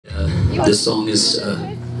This song is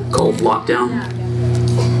called Lockdown.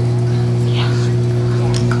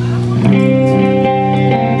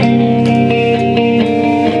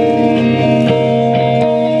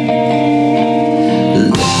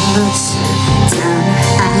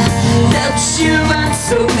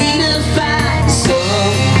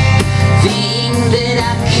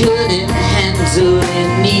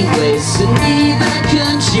 Anyway, so neither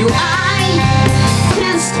could you. I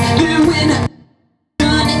test you when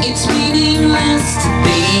it's meaningless to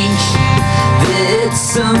think that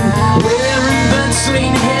somewhere in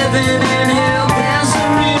between heaven and hell there's a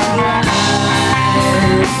real life.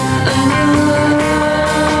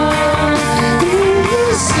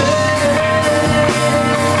 You say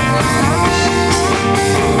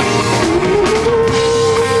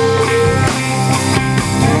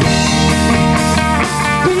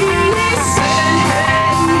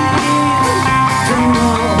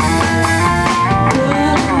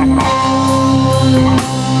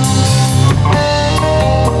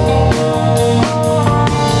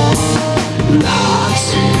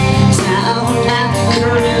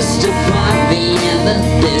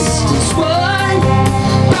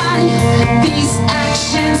these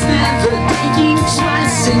actions, never thinking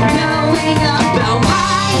twice and going about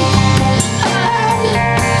my own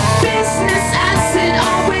business as it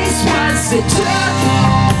always was. It took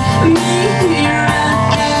me here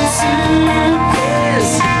into this,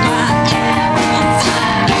 my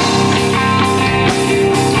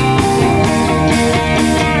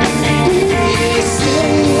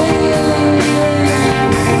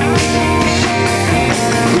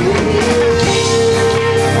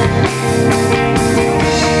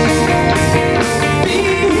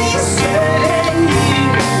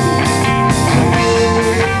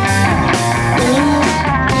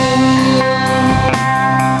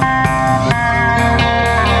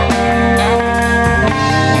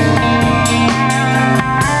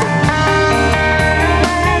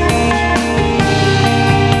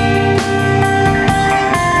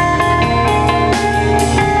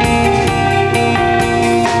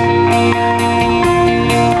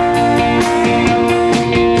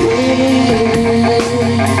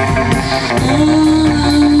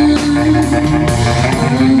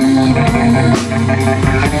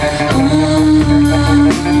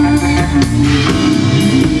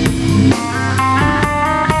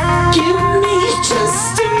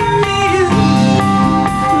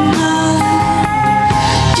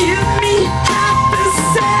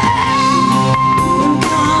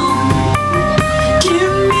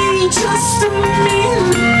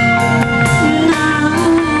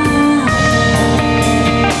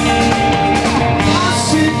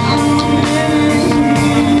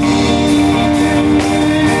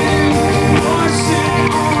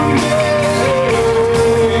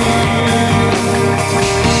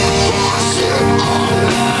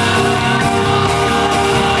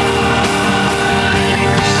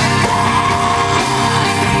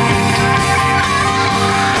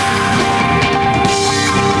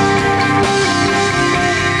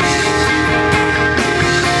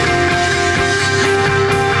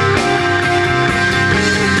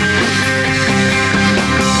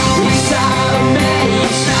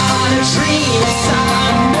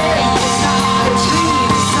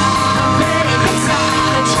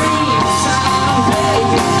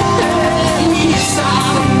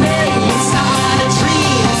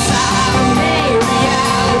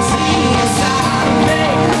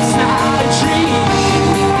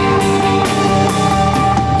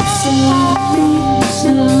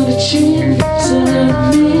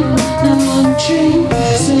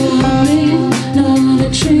dream,